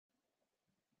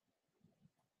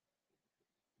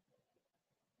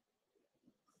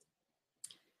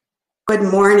Good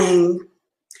morning.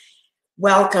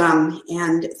 Welcome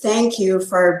and thank you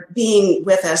for being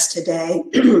with us today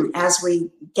as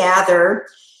we gather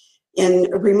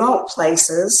in remote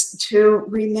places to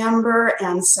remember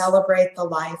and celebrate the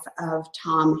life of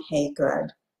Tom Hagood.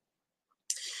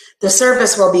 The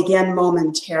service will begin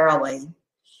momentarily,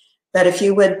 but if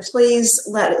you would please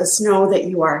let us know that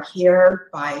you are here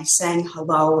by saying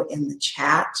hello in the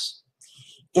chat.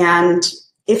 And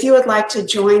if you would like to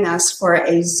join us for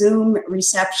a Zoom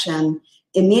reception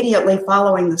immediately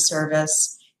following the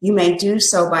service, you may do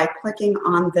so by clicking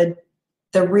on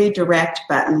the redirect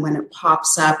button when it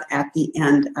pops up at the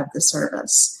end of the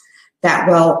service. That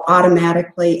will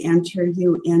automatically enter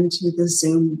you into the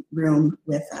Zoom room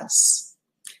with us.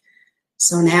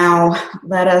 So now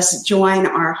let us join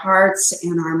our hearts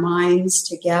and our minds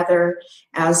together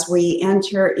as we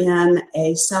enter in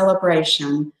a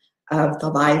celebration of the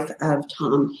life of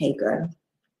Tom Hagood.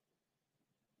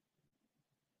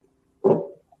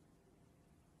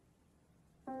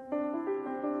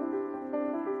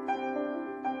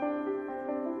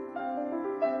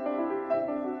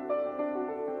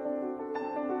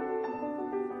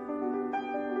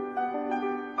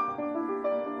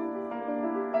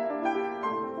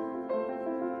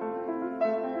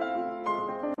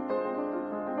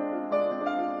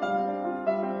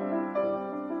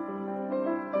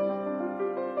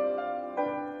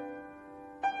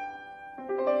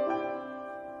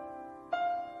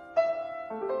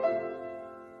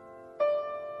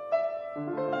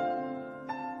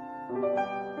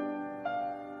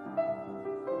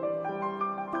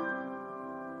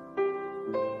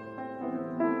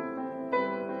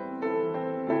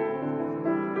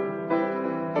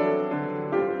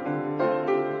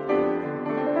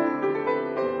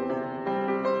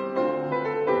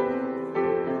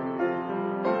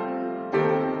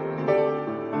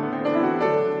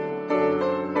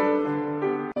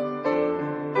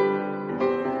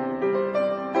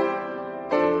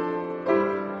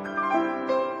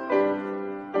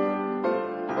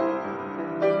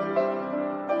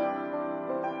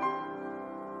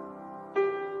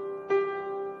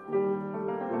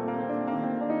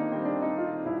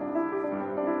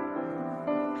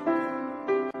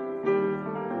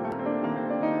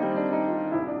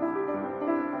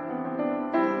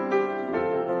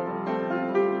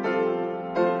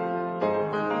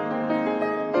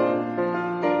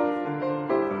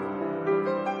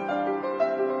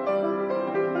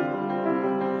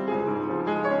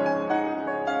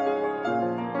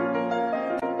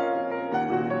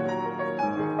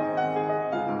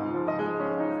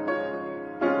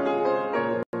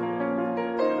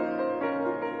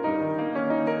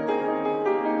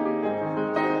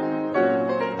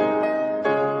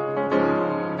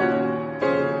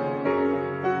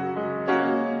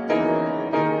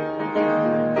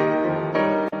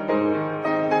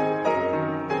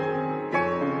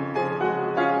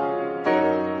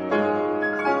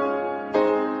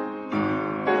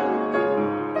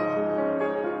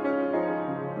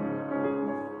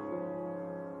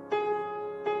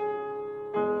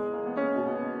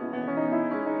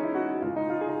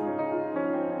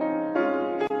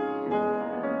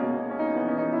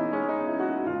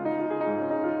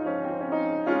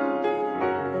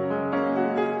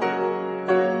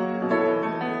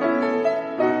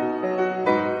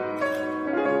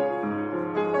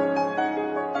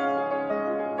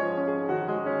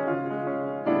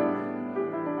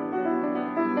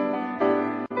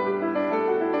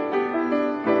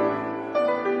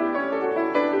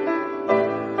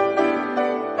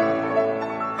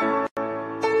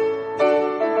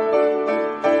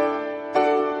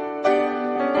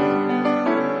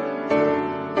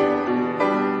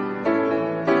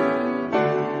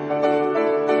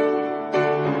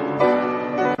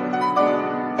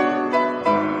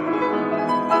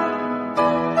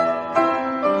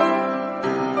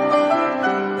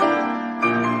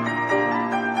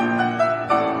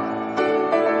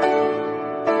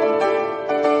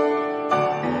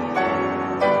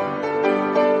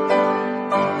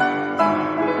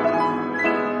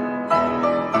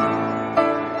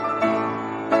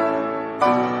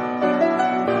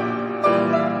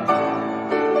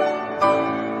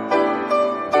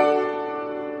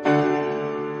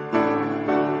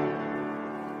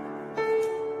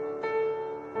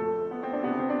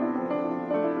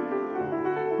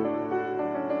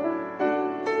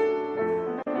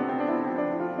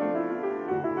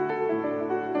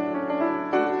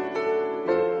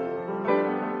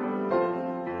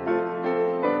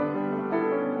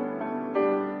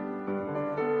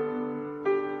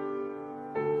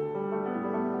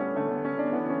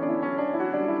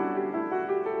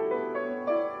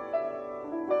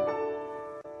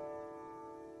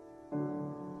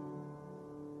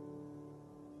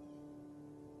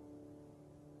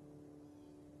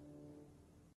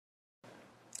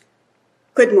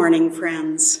 Good morning,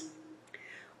 friends.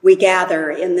 We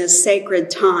gather in this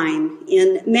sacred time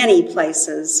in many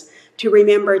places to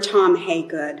remember Tom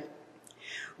Hagood.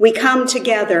 We come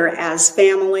together as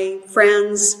family,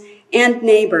 friends, and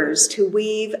neighbors to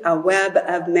weave a web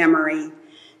of memory,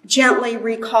 gently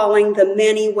recalling the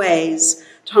many ways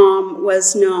Tom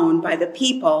was known by the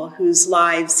people whose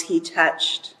lives he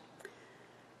touched.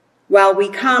 While we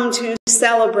come to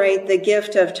celebrate the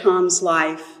gift of Tom's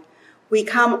life, we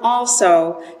come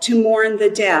also to mourn the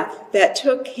death that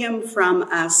took him from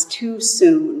us too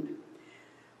soon.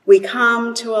 We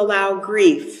come to allow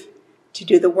grief to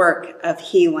do the work of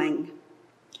healing.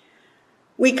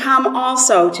 We come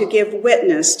also to give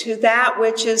witness to that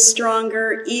which is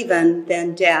stronger even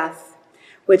than death,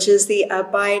 which is the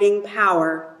abiding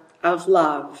power of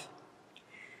love.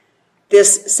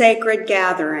 This sacred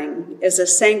gathering is a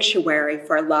sanctuary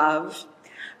for love,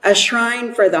 a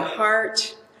shrine for the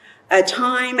heart, a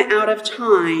time out of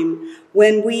time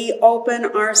when we open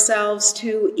ourselves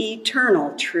to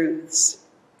eternal truths.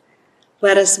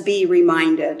 Let us be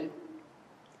reminded.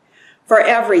 For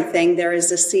everything there is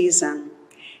a season,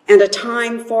 and a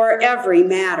time for every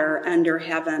matter under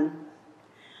heaven.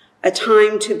 A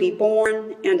time to be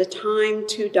born and a time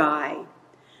to die.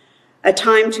 A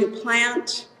time to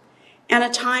plant and a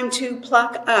time to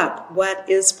pluck up what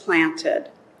is planted.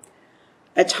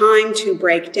 A time to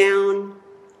break down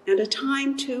and a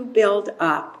time to build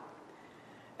up,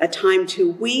 a time to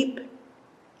weep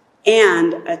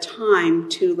and a time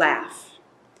to laugh,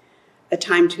 a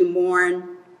time to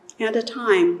mourn and a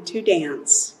time to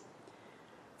dance.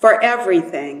 For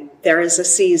everything there is a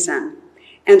season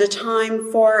and a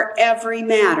time for every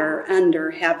matter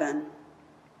under heaven.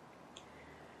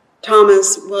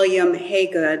 Thomas William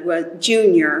Hagood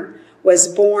Jr. was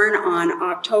born on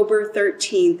October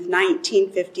 13,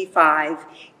 1955,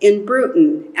 in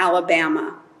Bruton,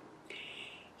 Alabama.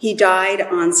 He died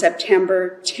on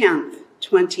September 10,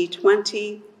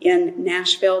 2020, in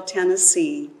Nashville,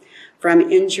 Tennessee, from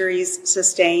injuries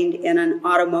sustained in an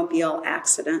automobile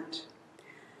accident.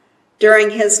 During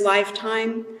his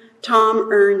lifetime, Tom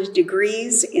earned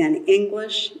degrees in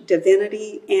English,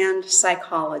 divinity, and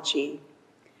psychology.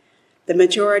 The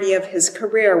majority of his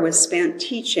career was spent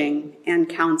teaching and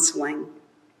counseling.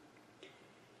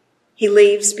 He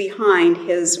leaves behind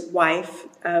his wife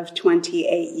of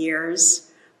 28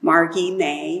 years, Margie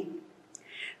May,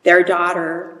 their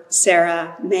daughter,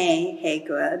 Sarah May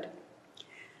Hagood,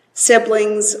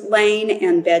 siblings Lane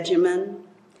and Benjamin,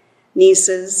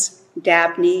 nieces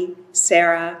Dabney,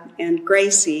 Sarah, and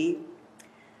Gracie,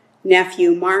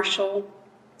 nephew Marshall,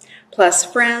 plus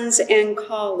friends and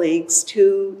colleagues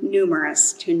too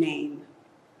numerous to name.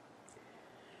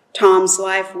 Tom's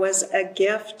life was a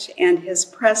gift, and his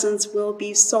presence will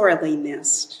be sorely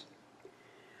missed.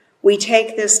 We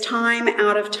take this time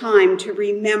out of time to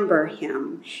remember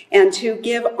him and to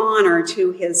give honor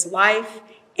to his life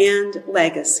and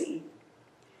legacy.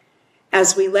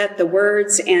 As we let the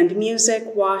words and music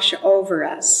wash over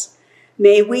us,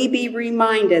 may we be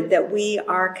reminded that we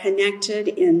are connected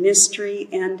in mystery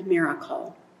and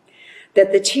miracle,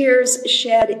 that the tears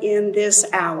shed in this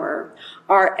hour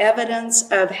are evidence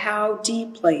of how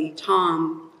deeply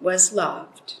Tom was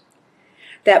loved,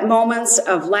 that moments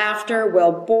of laughter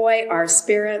will buoy our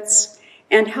spirits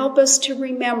and help us to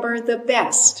remember the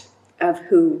best of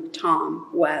who Tom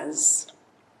was.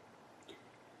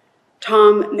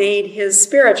 Tom made his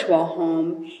spiritual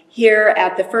home here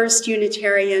at the First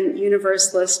Unitarian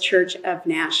Universalist Church of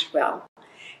Nashville.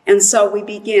 And so we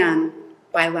begin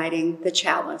by lighting the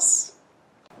chalice.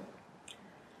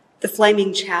 The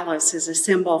flaming chalice is a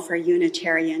symbol for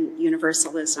Unitarian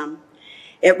Universalism.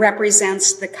 It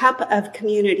represents the cup of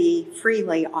community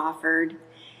freely offered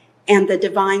and the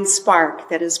divine spark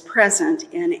that is present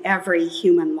in every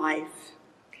human life.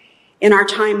 In our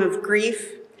time of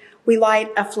grief, we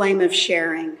light a flame of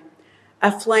sharing,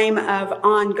 a flame of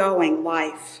ongoing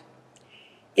life.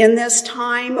 In this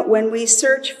time when we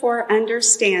search for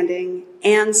understanding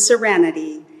and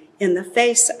serenity in the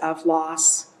face of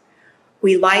loss,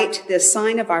 we light this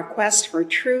sign of our quest for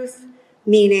truth,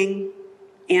 meaning,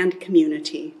 and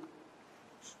community.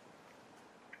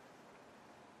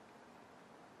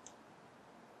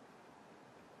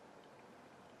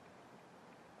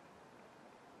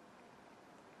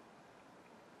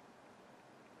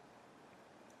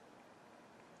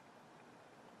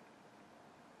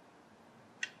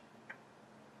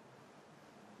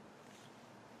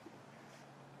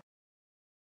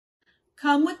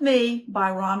 Come With Me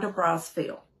by Rhonda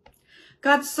Brasfield.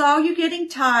 God saw you getting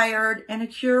tired and a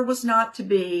cure was not to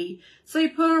be, so he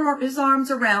put his arms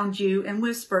around you and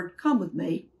whispered, "Come with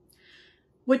me."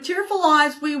 With tearful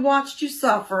eyes we watched you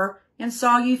suffer and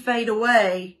saw you fade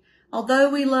away. Although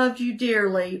we loved you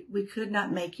dearly, we could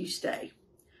not make you stay.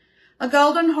 A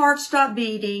golden heart stopped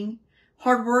beating,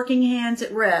 hard-working hands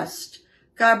at rest.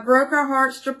 God broke our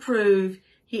hearts to prove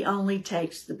he only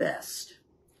takes the best.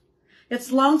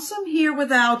 It's lonesome here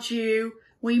without you.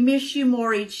 We miss you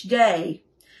more each day.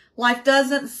 Life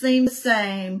doesn't seem the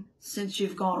same since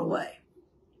you've gone away.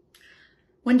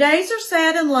 When days are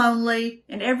sad and lonely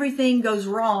and everything goes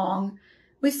wrong,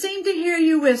 we seem to hear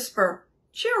you whisper,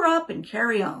 cheer up and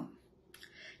carry on.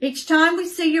 Each time we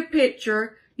see your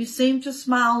picture, you seem to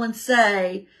smile and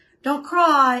say, don't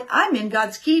cry, I'm in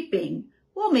God's keeping.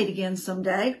 We'll meet again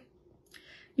someday.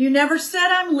 You never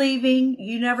said I'm leaving.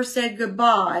 You never said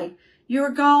goodbye. You were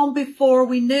gone before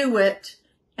we knew it,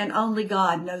 and only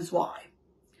God knows why.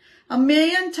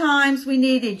 1,000,000 times we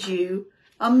needed you.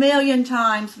 1,000,000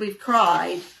 times we've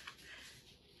cried.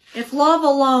 If love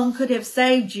alone could have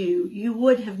saved you, you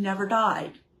would have never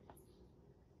died.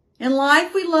 In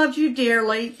life we loved you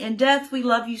dearly. In death we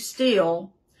love you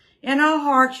still. In our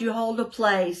hearts you hold a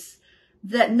place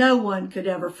that no one could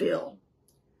ever fill.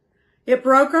 It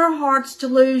broke our hearts to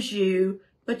lose you,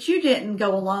 but you didn't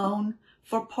go alone,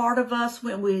 for part of us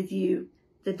went with you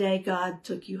the day God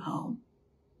took you home.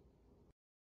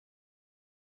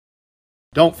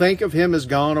 Don't think of him as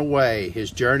gone away.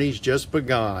 His journey's just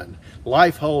begun.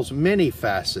 Life holds many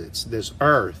facets. This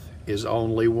earth is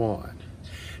only one.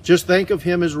 Just think of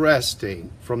him as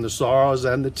resting from the sorrows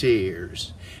and the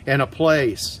tears in a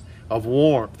place of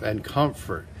warmth and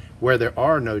comfort where there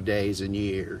are no days and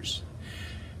years.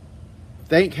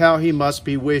 Think how he must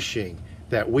be wishing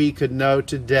that we could know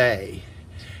today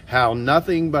how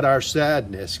nothing but our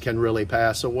sadness can really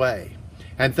pass away.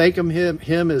 And think of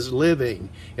him as living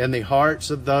in the hearts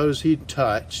of those he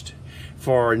touched,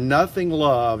 for nothing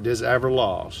loved is ever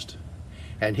lost,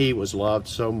 and he was loved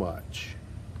so much.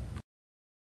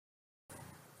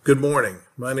 Good morning.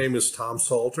 My name is Tom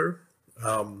Salter.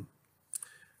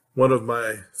 One of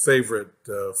my favorite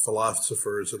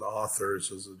philosophers and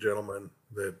authors is a gentleman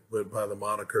that went by the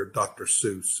moniker Dr.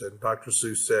 Seuss. And Dr.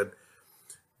 Seuss said,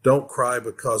 don't cry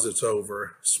because it's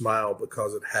over, smile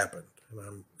because it happened. And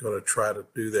I'm going to try to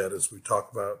do that as we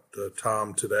talk about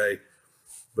Tom today.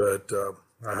 But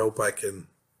I hope I can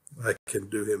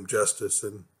do him justice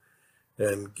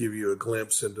and give you a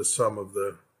glimpse into some of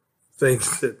the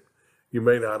things that you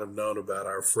may not have known about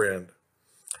our friend.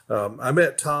 I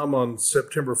met Tom on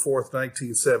September 4th,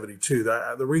 1972.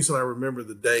 The reason I remember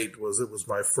the date was it was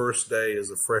my first day as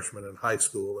a freshman in high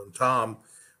school, and Tom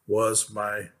was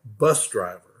my bus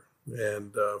driver.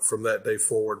 And from that day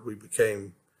forward, we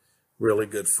became really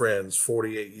good friends,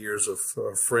 48 years of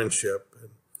friendship. And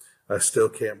I still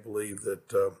can't believe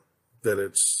that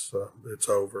it's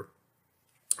over.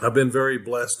 I've been very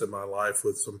blessed in my life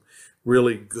with some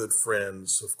really good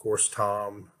friends. Of course,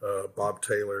 Tom, Bob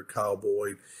Taylor, Kyle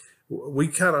Boyd. We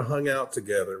kind of hung out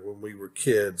together when we were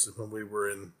kids, when we were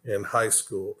in high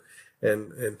school.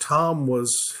 And Tom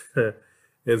was,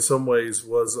 in some ways,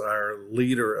 was our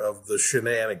leader of the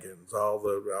shenanigans.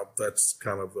 That's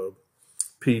kind of a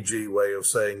PG way of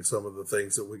saying some of the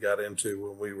things that we got into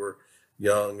when we were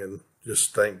young. And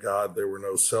just thank God there were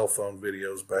no cell phone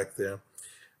videos back then.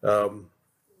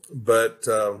 But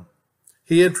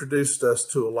he introduced us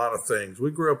to a lot of things. We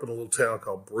grew up in a little town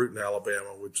called Bruton,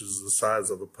 Alabama, which is the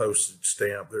size of a postage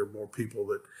stamp. There are more people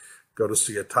that go to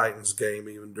see a Titans game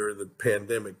even during the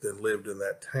pandemic than lived in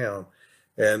that town.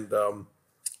 And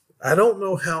I don't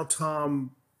know how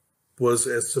Tom was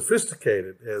as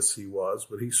sophisticated as he was,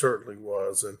 but he certainly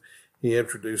was. And he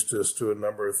introduced us to a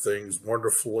number of things,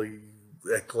 wonderfully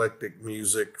eclectic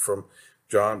music from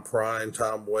John Prine,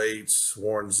 Tom Waits,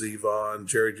 Warren Zevon,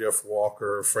 Jerry Jeff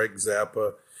Walker, Frank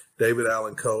Zappa, David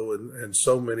Allan Coe, and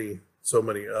so many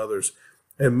others.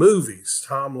 And movies.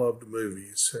 Tom loved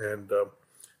movies. And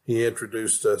he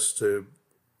introduced us to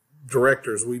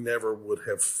directors we never would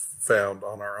have found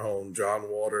on our own. John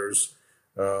Waters,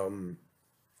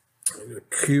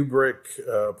 Kubrick,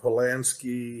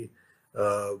 Polanski,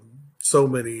 so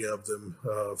many of them,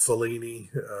 Fellini,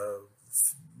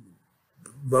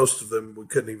 most of them we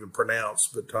couldn't even pronounce,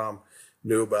 but Tom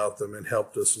knew about them and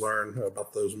helped us learn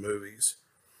about those movies.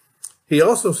 He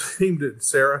also seemed to,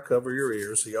 Sarah, cover your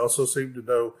ears, he also seemed to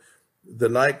know the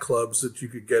nightclubs that you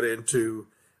could get into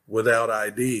without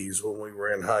IDs when we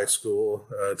were in high school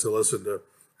to listen to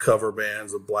cover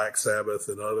bands of Black Sabbath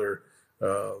and other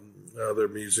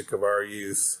music of our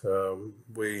youth.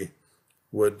 We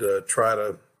would try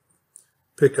to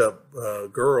pick up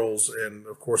girls, and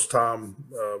of course Tom,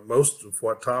 most of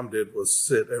what Tom did was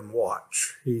sit and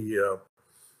watch. He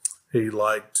he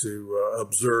liked to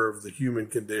observe the human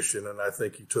condition, and I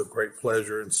think he took great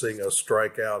pleasure in seeing us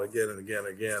strike out again and again and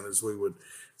again as we would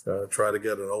try to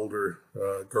get an older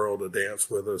girl to dance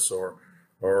with us or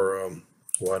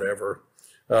whatever.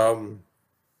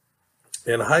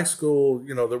 In high school,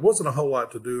 you know, there wasn't a whole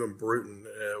lot to do in Bruton.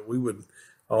 We would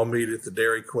all meet at the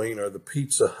Dairy Queen or the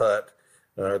Pizza Hut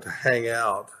to hang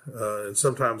out, and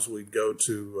sometimes we'd go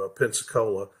to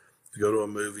Pensacola to go to a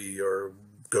movie or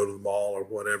go to the mall or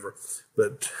whatever.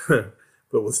 But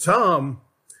but with Tom,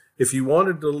 if you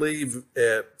wanted to leave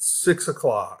at 6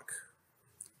 o'clock,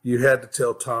 you had to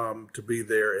tell Tom to be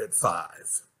there at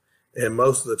 5. And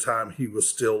most of the time he was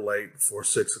still late for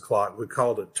 6 o'clock. We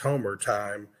called it Tomer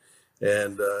time,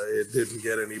 and it didn't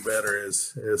get any better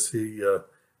as he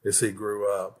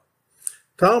grew up.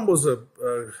 Tom was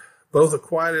both a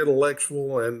quiet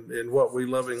intellectual and what we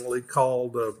lovingly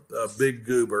called a big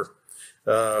goober.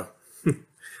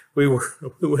 We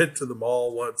went to the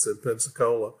mall once in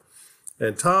Pensacola,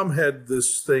 and Tom had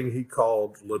this thing he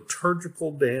called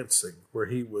liturgical dancing, where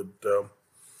he would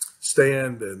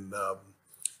stand and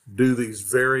do these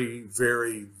very,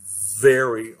 very,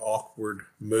 very awkward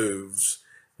moves,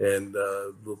 and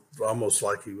almost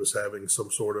like he was having some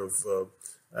sort of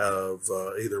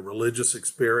either religious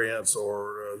experience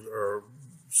or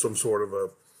some sort of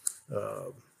a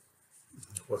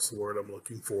what's the word I'm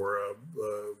looking for?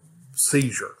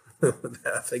 Seizure.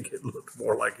 I think it looked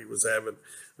more like he was having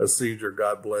a seizure.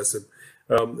 God bless him.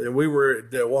 And we were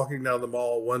walking down the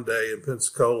mall one day in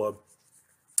Pensacola,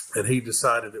 and he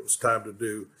decided it was time to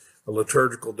do a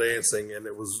liturgical dancing, and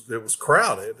it was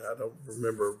crowded. I don't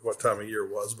remember what time of year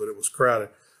it was, but it was crowded.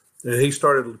 And he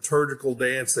started liturgical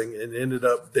dancing and ended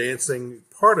up dancing.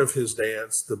 Part of his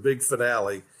dance, the big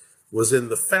finale, was in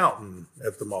the fountain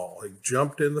at the mall. He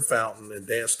jumped in the fountain and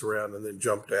danced around and then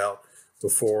jumped out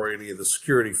before any of the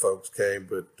security folks came.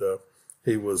 But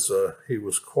he was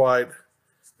quite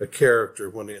a character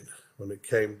when it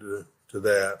came to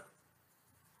that.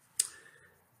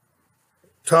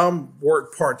 Tom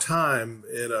worked part-time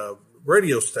in a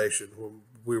radio station when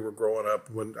we were growing up.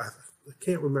 When I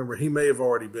can't remember, he may have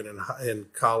already been in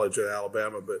college at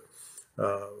Alabama, but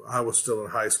I was still in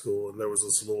high school, and there was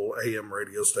this little AM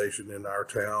radio station in our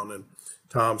town, and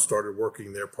Tom started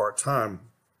working there part-time.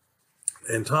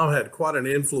 And Tom had quite an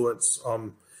influence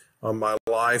on my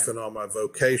life and on my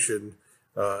vocation,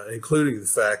 including the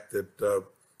fact that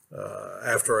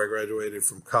after I graduated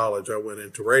from college, I went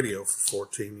into radio for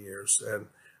 14 years, and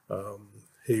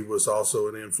he was also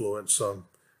an influence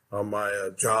on my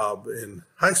job in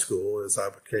high school as I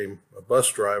became a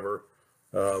bus driver.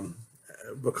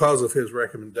 Because of his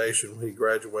recommendation, when he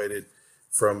graduated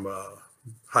from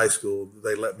high school,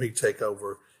 they let me take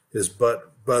over his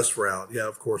bus route. Yeah,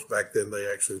 of course, back then they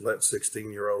actually let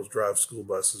 16-year-olds drive school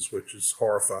buses, which is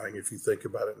horrifying if you think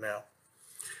about it now.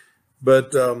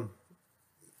 But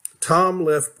Tom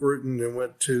left Bruton and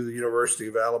went to the University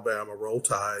of Alabama. Roll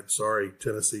Tide. Sorry,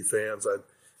 Tennessee fans. I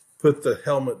put the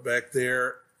helmet back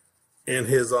there in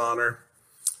his honor.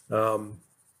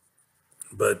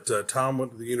 But Tom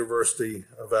went to the University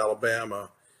of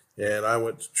Alabama, and I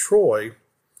went to Troy.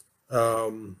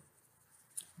 But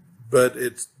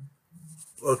it's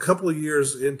a couple of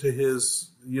years into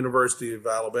his University of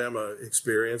Alabama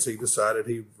experience, he decided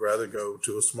he'd rather go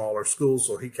to a smaller school.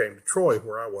 So he came to Troy,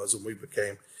 where I was, and we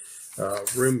became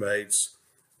roommates.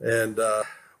 And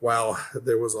while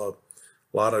there was a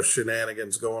lot of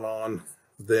shenanigans going on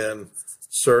then,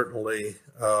 certainly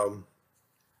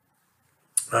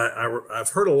I've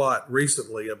heard a lot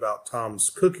recently about Tom's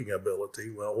cooking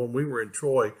ability. Well, when we were in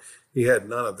Troy, he had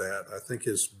none of that. I think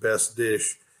his best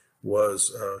dish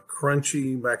was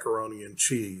crunchy macaroni and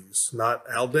cheese, not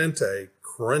al dente,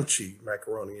 crunchy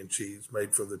macaroni and cheese,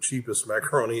 made from the cheapest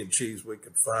macaroni and cheese we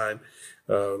could find.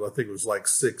 I think it was like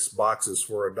 6 boxes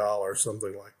for $1,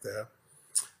 something like that.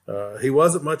 He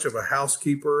wasn't much of a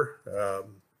housekeeper.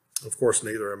 Of course,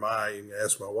 neither am I. You can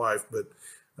ask my wife, but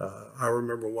I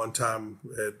remember one time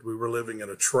we were living in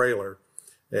a trailer,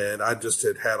 and I just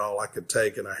had all I could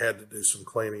take, and I had to do some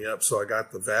cleaning up. So I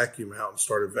got the vacuum out and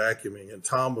started vacuuming, and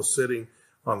Tom was sitting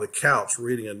on the couch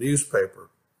reading a newspaper.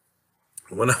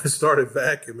 When I started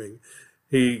vacuuming,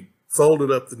 he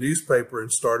folded up the newspaper and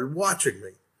started watching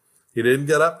me. He didn't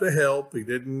get up to help. He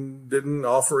didn't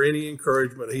offer any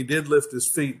encouragement. He did lift his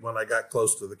feet when I got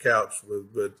close to the couch,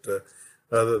 but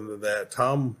other than that,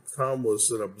 Tom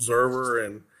was an observer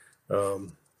and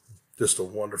just a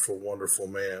wonderful, wonderful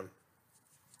man.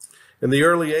 In the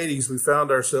early 80s, we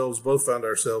both found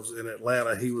ourselves in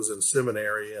Atlanta. He was in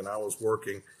seminary and I was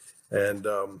working, and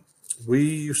we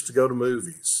used to go to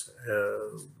movies.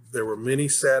 There were many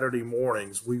Saturday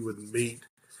mornings we would meet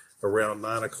around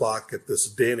 9 o'clock at this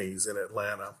Denny's in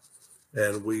Atlanta,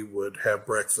 and we would have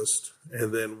breakfast,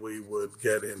 and then we would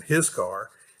get in his car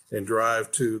and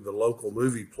drive to the local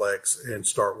movieplex and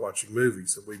start watching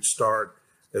movies. And we'd start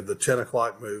at the 10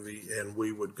 o'clock movie, and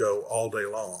we would go all day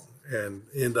long and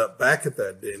end up back at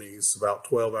that Denny's about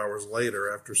 12 hours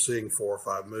later after seeing 4 or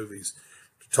 5 movies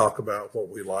to talk about what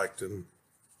we liked and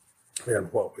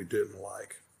what we didn't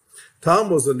like. Tom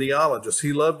was a neologist.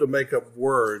 He loved to make up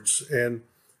words, and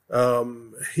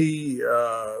he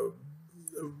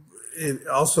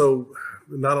also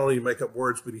not only make up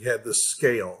words, but he had this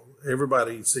scale.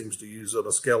 Everybody seems to use it on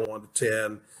a scale of 1 to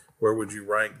 10. Where would you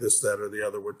rank this, that, or the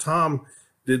other? Where Tom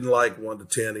didn't like 1 to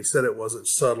 10. He said it wasn't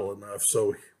subtle enough.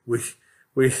 So we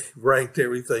ranked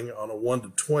everything on a 1 to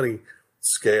 20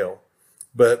 scale.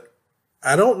 But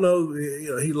I don't know,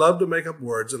 he loved to make up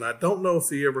words, and I don't know if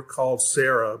he ever called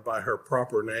Sarah by her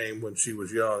proper name when she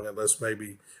was young, unless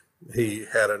maybe he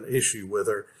had an issue with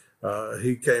her.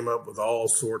 He came up with all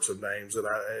sorts of names, and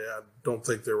I don't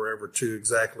think there were ever 2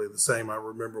 exactly the same. I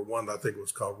remember one I think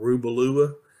was called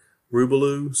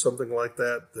Rubaloo, something like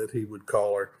that he would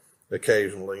call her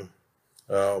occasionally.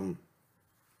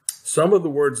 Some of the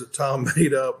words that Tom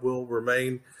made up will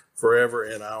remain forever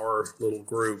in our little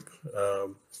group.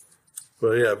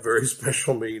 But yeah, very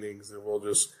special meanings, and we'll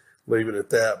just leave it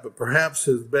at that. But perhaps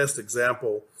his best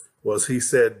example was he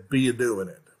said, "Be a doing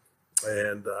it."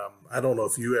 And I don't know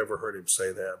if you ever heard him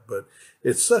say that, but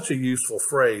it's such a useful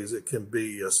phrase. It can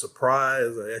be a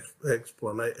surprise, an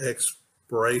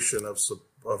expiration of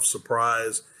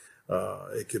surprise.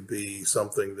 It could be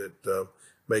something that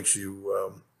makes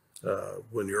you,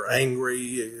 when you're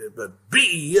angry, but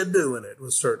be a doing it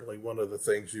was certainly one of the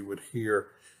things you would hear.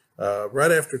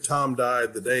 Right after Tom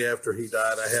died, the day after he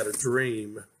died, I had a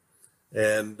dream,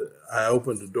 and I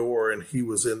opened the door and he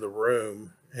was in the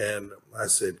room. And I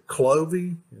said,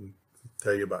 "Clovey," and I'll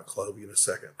tell you about Clovey in a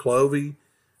second. "Clovey,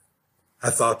 I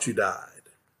thought you died."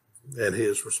 And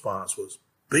his response was,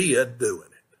 "Be a doing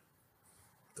it."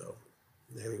 So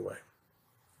anyway,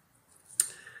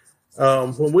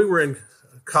 when we were in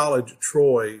college at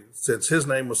Troy, since his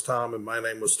name was Tom and my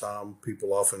name was Tom,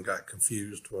 people often got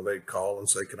confused when they'd call and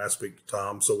say, "Can I speak to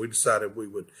Tom?" So we decided we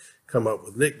would come up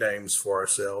with nicknames for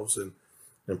ourselves, and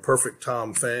in perfect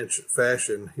Tom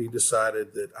fashion, he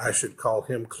decided that I should call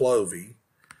him Clovey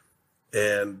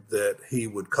and that he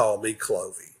would call me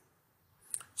Clovey.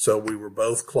 So we were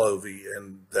both Clovey,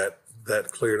 and that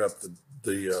cleared up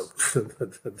the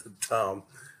Tom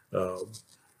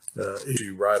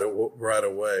issue right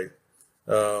away.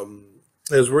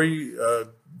 As we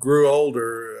grew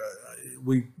older,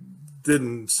 we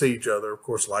didn't see each other. Of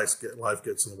course, life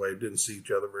gets in the way. We didn't see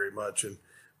each other very much,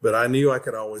 but I knew I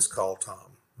could always call Tom.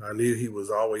 I knew he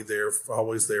was always there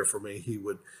for me. He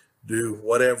would do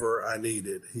whatever I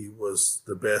needed. He was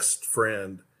the best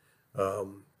friend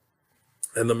and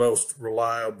the most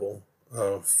reliable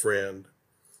friend.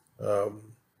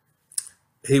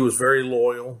 He was very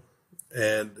loyal,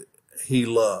 and he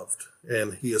loved,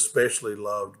 and he especially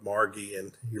loved Margie,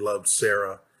 and he loved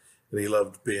Sarah, and he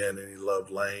loved Ben, and he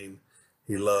loved Lane.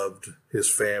 He loved his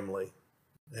family,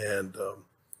 and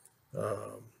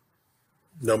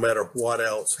no matter what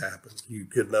else happened, you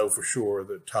could know for sure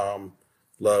that Tom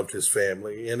loved his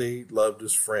family and he loved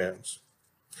his friends.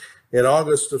 In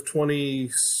August of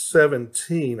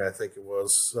 2017, I think it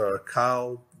was,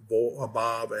 Kyle,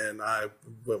 Bob, and I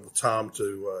went with Tom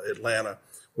to Atlanta,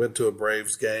 went to a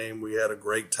Braves game. We had a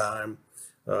great time,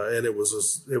 and it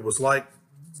was like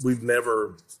we've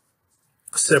never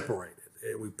separated.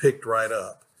 We picked right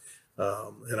up.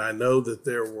 And I know that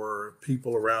there were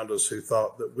people around us who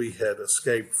thought that we had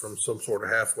escaped from some sort of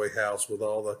halfway house with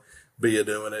all the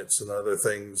be-a-doing-its and other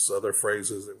things, other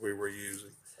phrases that we were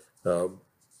using.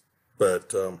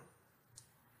 But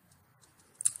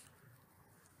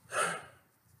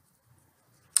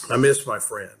I miss my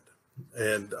friend,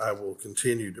 and I will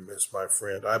continue to miss my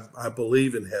friend. I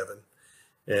believe in heaven.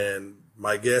 And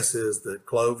my guess is that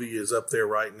Clovey is up there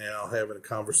right now having a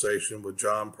conversation with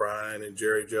John Prine and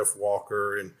Jerry Jeff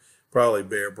Walker and probably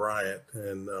Bear Bryant.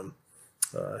 And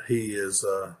he's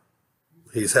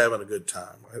having a good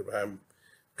time. I'm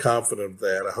confident of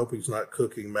that. I hope he's not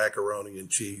cooking macaroni and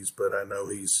cheese, but I know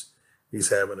he's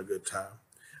having a good time.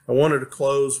 I wanted to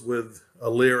close with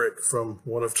a lyric from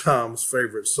one of Tom's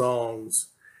favorite songs.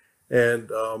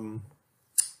 And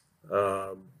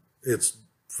it's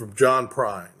from John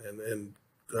Prine, and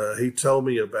he told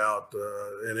me about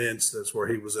an instance where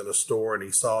he was in a store and he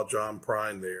saw John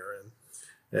Prine there,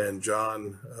 and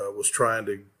John was trying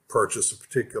to purchase a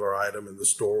particular item, and the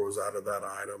store was out of that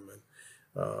item,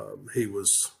 and he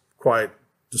was quite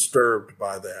disturbed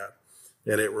by that.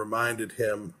 And it reminded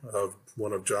him of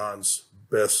one of John's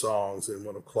best songs and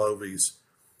one of Clovey's,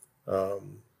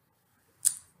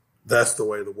 That's the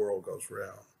Way the World Goes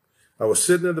Round. I was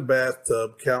sitting in the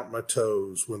bathtub counting my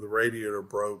toes when the radiator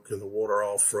broke and the water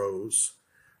all froze.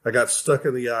 I got stuck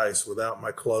in the ice without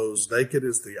my clothes, naked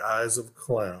as the eyes of a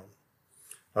clown.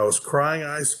 I was crying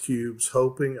ice cubes,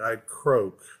 hoping I'd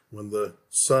croak. When the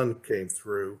sun came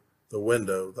through the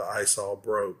window, the ice all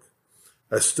broke.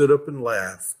 I stood up and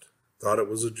laughed, thought it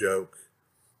was a joke.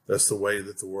 That's the way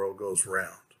that the world goes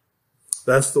round.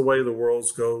 That's the way the world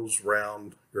goes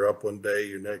round. You're up one day,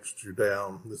 you're next, you're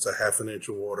down. It's a half an inch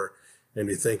of water, and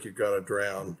you think you're going to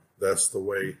drown. That's the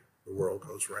way the world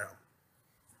goes round.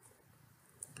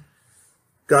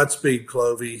 Godspeed,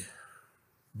 Clovey.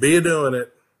 Be a doing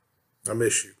it. I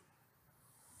miss you.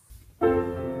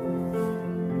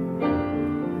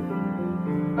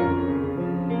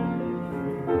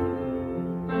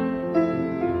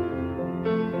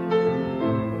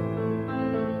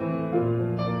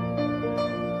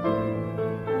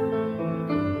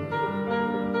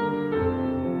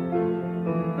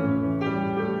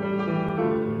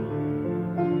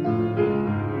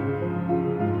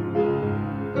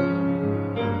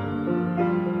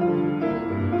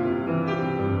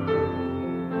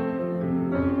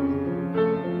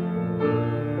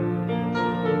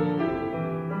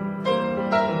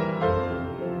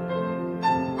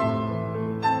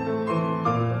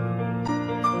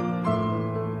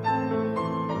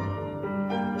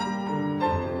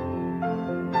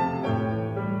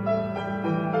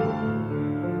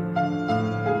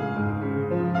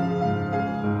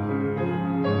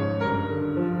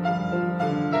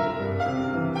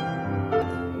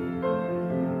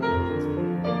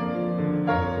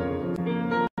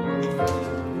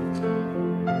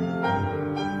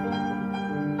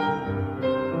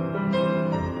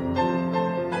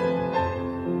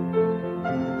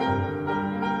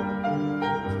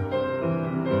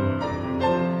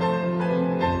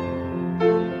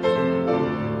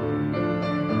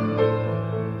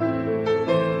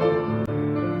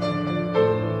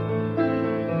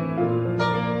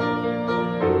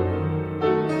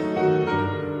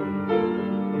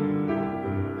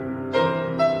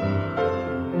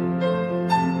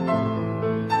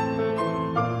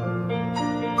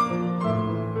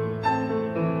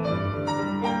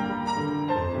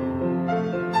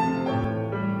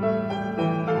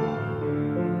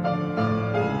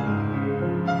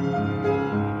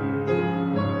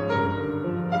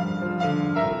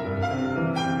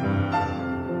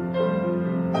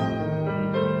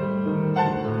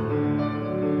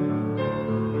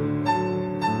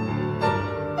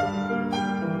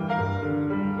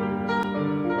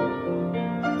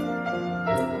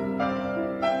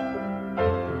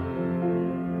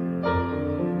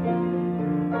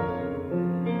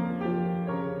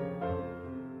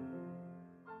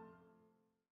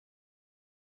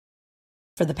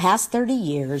 For the past 30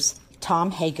 years,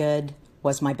 Tom Hagood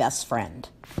was my best friend.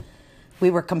 We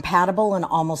were compatible in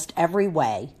almost every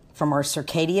way, from our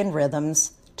circadian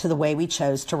rhythms to the way we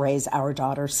chose to raise our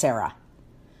daughter, Sarah.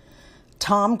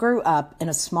 Tom grew up in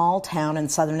a small town in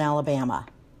southern Alabama,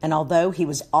 and although he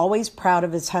was always proud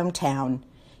of his hometown,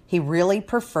 he really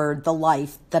preferred the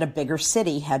life that a bigger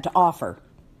city had to offer.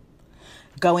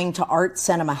 Going to art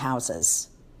cinema houses,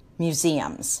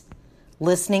 museums,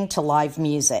 listening to live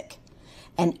music,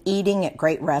 and eating at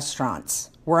great restaurants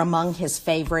were among his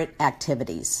favorite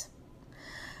activities.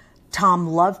 Tom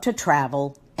loved to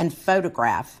travel and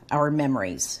photograph our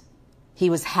memories. He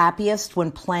was happiest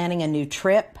when planning a new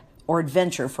trip or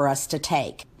adventure for us to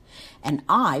take, and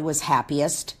I was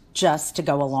happiest just to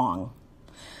go along.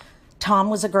 Tom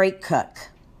was a great cook.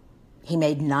 He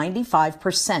made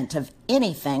 95% of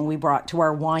anything we brought to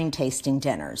our wine tasting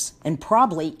dinners, and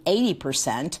probably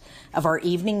 80% of our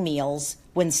evening meals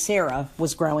when Sarah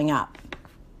was growing up.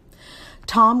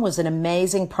 Tom was an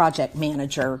amazing project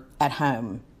manager at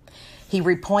home. He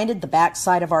repointed the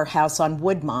backside of our house on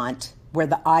Woodmont, where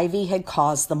the ivy had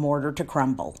caused the mortar to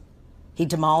crumble. He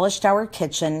demolished our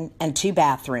kitchen and 2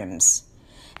 bathrooms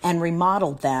and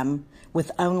remodeled them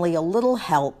with only a little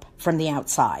help from the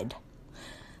outside.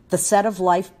 The set of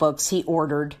life books he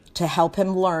ordered to help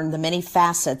him learn the many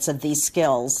facets of these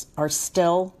skills are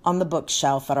still on the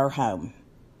bookshelf at our home.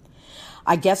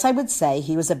 I guess I would say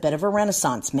he was a bit of a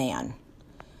Renaissance man,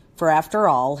 for after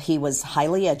all, he was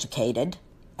highly educated,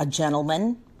 a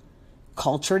gentleman,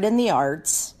 cultured in the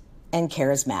arts, and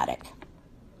charismatic.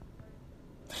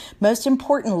 Most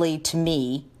importantly to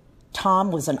me,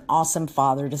 Tom was an awesome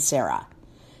father to Sarah.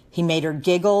 He made her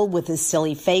giggle with his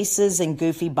silly faces and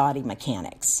goofy body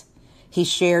mechanics. He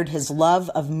shared his love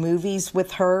of movies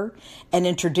with her and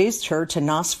introduced her to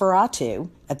Nosferatu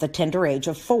at the tender age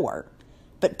of 4,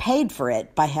 but paid for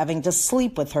it by having to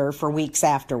sleep with her for weeks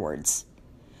afterwards.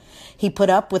 He put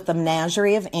up with the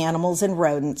menagerie of animals and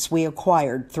rodents we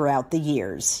acquired throughout the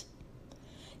years.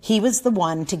 He was the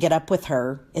one to get up with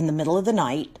her in the middle of the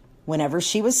night whenever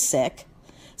she was sick,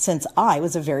 since I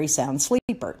was a very sound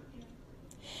sleeper.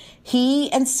 He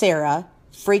and Sarah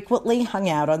frequently hung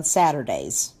out on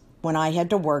Saturdays when I had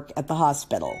to work at the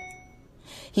hospital.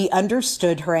 He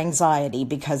understood her anxiety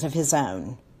because of his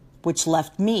own, which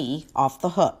left me off the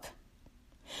hook.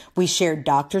 We shared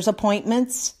doctor's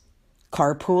appointments,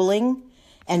 carpooling,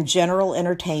 and general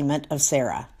entertainment of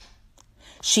Sarah.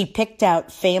 She picked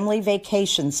out family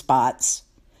vacation spots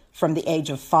from the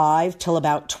age of 5 till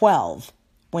about 12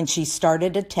 when she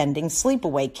started attending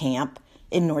sleepaway camp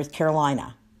in North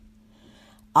Carolina.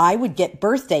 I would get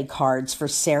birthday cards for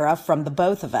Sarah from the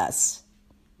both of us,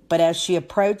 but as she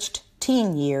approached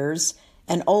teen years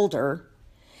and older,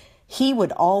 he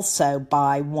would also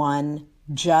buy one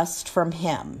just from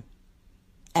him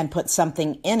and put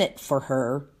something in it for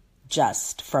her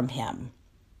just from him.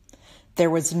 There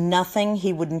was nothing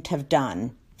he wouldn't have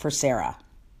done for Sarah.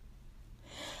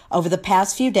 Over the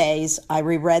past few days, I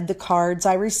reread the cards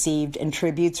I received and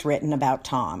tributes written about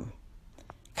Tom.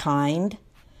 Kind,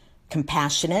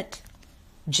 compassionate,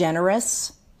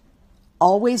 generous,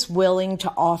 always willing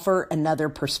to offer another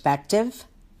perspective,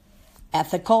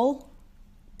 ethical,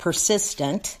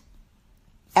 persistent,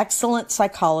 excellent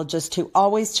psychologist who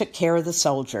always took care of the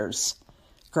soldiers,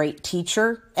 great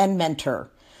teacher and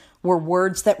mentor were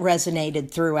words that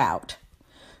resonated throughout.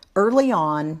 Early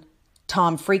on,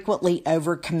 Tom frequently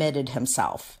overcommitted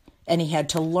himself, and he had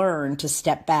to learn to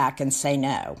step back and say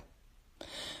no.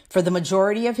 For the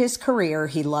majority of his career,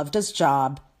 he loved his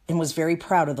job and was very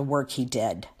proud of the work he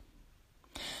did.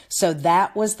 So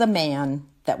that was the man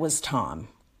that was Tom.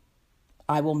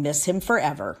 I will miss him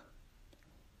forever.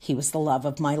 He was the love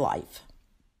of my life.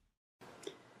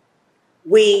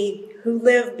 We who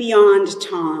live beyond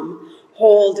Tom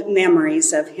hold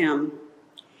memories of him.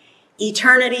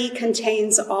 Eternity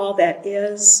contains all that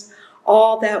is,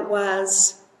 all that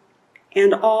was,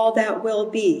 and all that will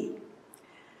be.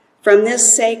 From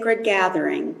this sacred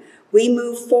gathering, we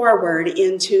move forward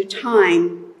into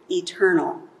time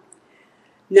eternal.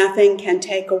 Nothing can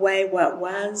take away what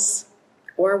was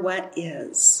or what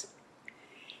is.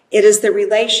 It is the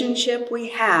relationship we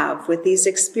have with these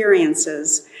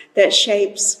experiences that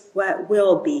shapes what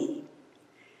will be.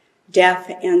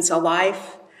 Death ends a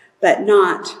life, but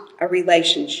not a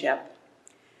relationship.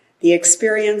 The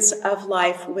experience of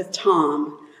life with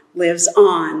Tom lives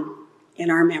on in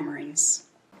our memories.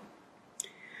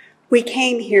 We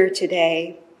came here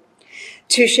today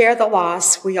to share the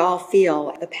loss we all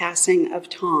feel at the passing of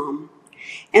Tom,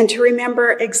 and to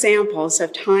remember examples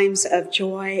of times of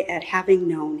joy at having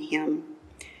known him.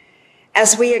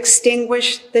 As we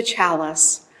extinguish the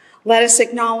chalice, let us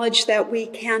acknowledge that we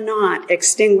cannot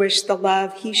extinguish the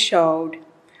love he showed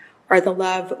or the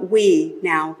love we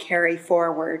now carry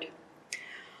forward.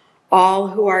 All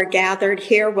who are gathered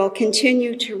here will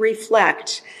continue to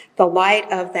reflect the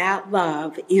light of that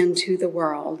love into the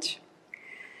world.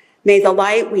 May the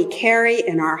light we carry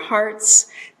in our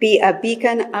hearts be a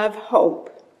beacon of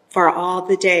hope for all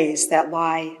the days that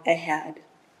lie ahead.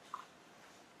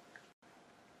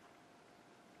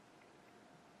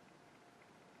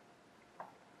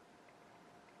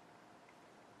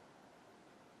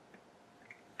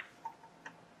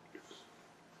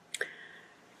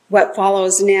 What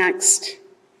follows next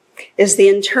is the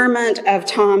interment of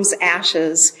Tom's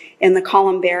ashes in the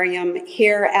columbarium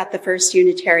here at the First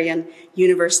Unitarian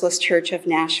Universalist Church of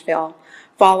Nashville,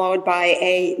 followed by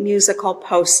a musical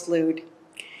postlude.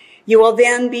 You will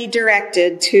then be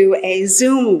directed to a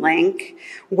Zoom link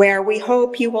where we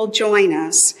hope you will join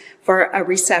us for a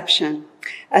reception,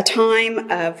 a time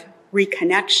of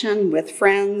reconnection with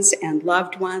friends and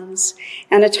loved ones,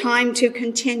 and a time to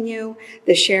continue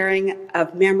the sharing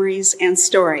of memories and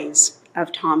stories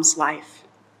of Tom's life.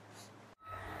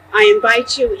 I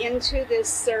invite you into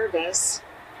this service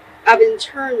of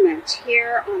internment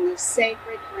here on the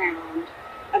sacred ground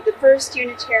of the First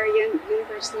Unitarian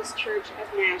Universalist Church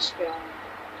of Nashville,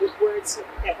 with words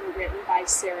that were written by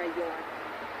Sarah York.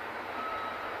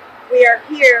 We are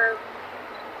here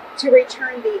to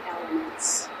return the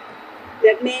elements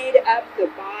that made up the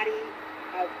body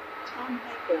of Tom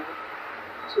Hagood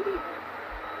to the earth.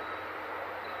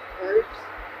 Earth,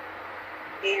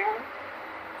 air,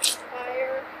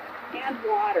 fire, and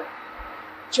water,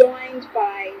 joined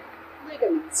by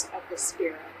ligaments of the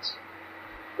Spirit,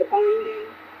 the binding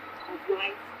of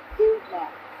life and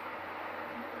love.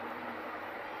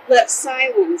 Let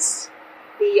silence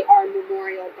be our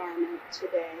memorial garment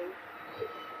today.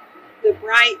 The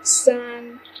bright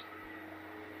sun,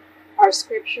 our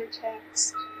scripture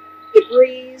text, the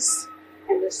breeze,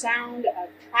 and the sound of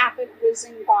traffic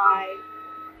whizzing by,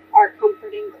 our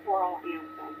comforting choral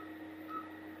anthem.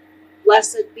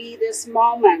 Blessed be this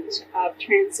moment of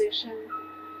transition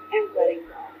and letting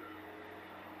go.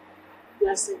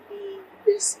 Blessed be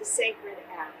this sacred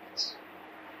act.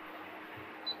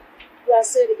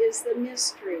 Blessed is the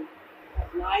mystery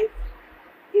of life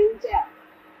and death,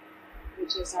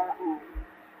 which is our own.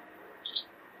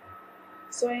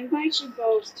 So I invite you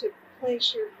both to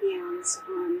place your hands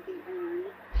on the urn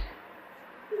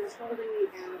that is holding the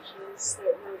ashes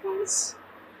that were once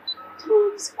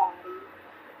Tom's body.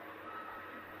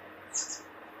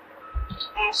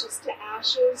 Ashes to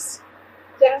ashes,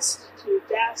 dust to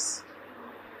dust,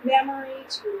 memory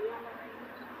to memory,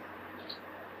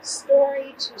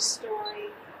 story to story,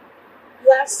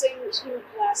 blessing to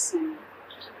blessing,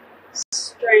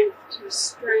 strength to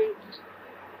strength,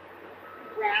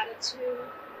 gratitude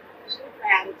to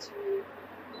gratitude,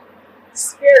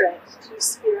 spirit to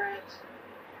spirit,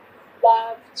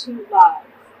 love to love.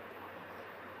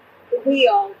 The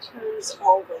wheel turns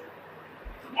over,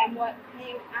 and what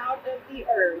came out of the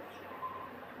earth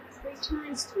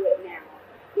returns to it now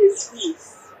in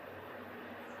peace.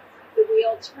 The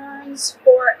wheel turns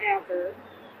forever,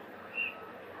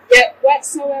 yet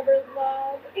whatsoever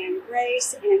love and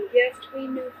grace and gift we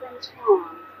knew from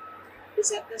Tom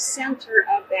is at the center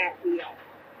of that wheel.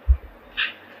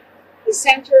 The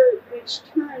center which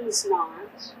turns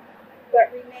not,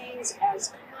 but remains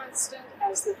as constant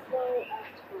as the flow of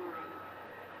time.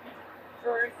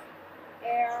 Earth,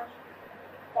 air,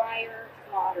 fire,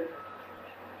 water,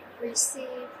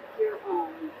 receive your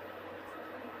own.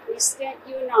 We stint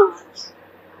you not,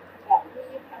 but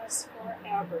leave us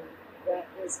forever what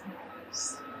is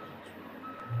ours.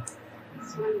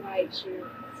 So I invite you,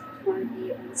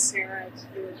 Margie and Sarah,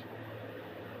 to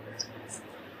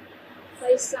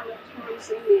place some of Tom's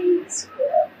remains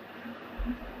here.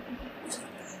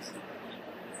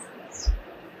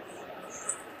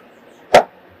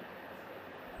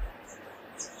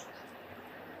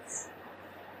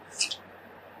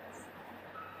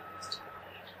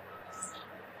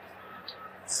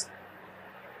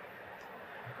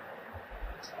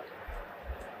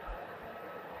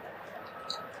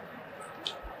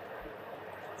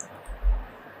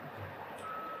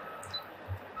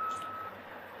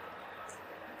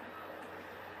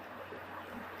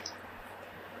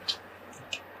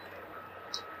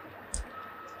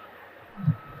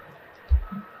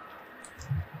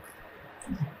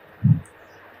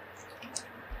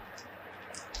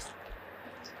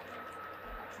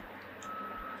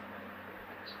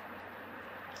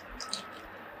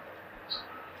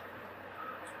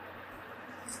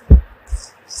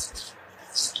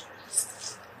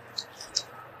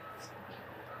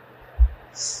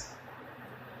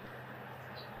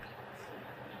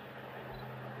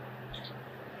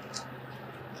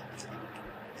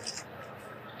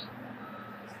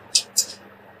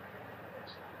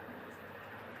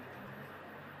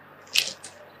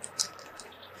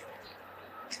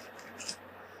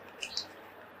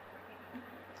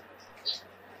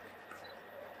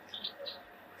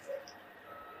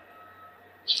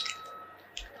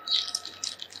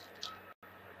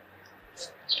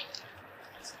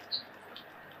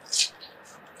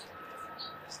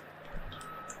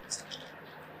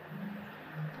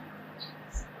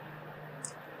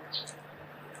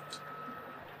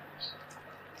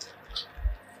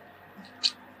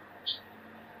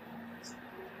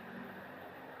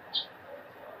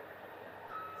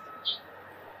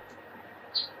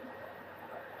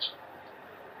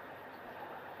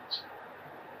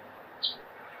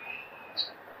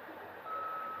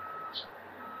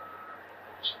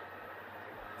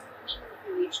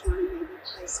 Each one maybe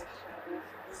place a shadow.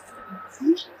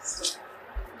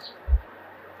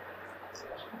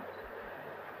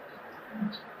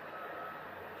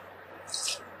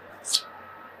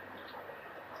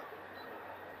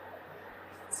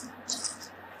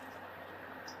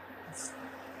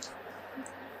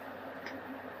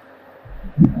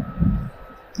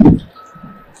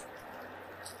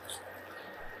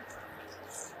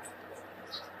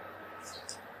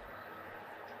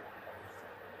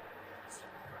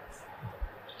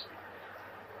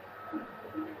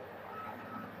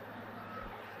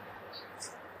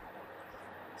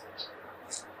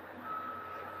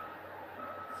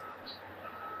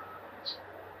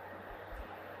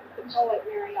 The poet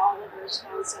Mary Oliver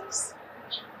tells us,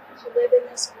 to live in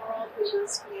this world we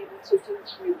must be able to do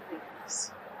three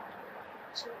things: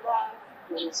 to love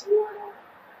what is mortal,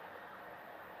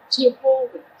 to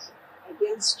hold it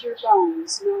against your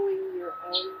bones, knowing your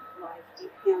own life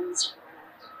depends on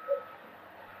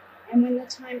it. And when the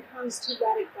time comes to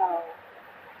let it go,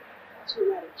 to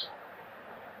let it go.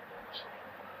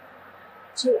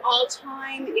 To all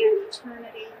time and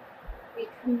eternity, we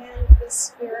commend the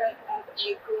spirit of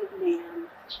a good man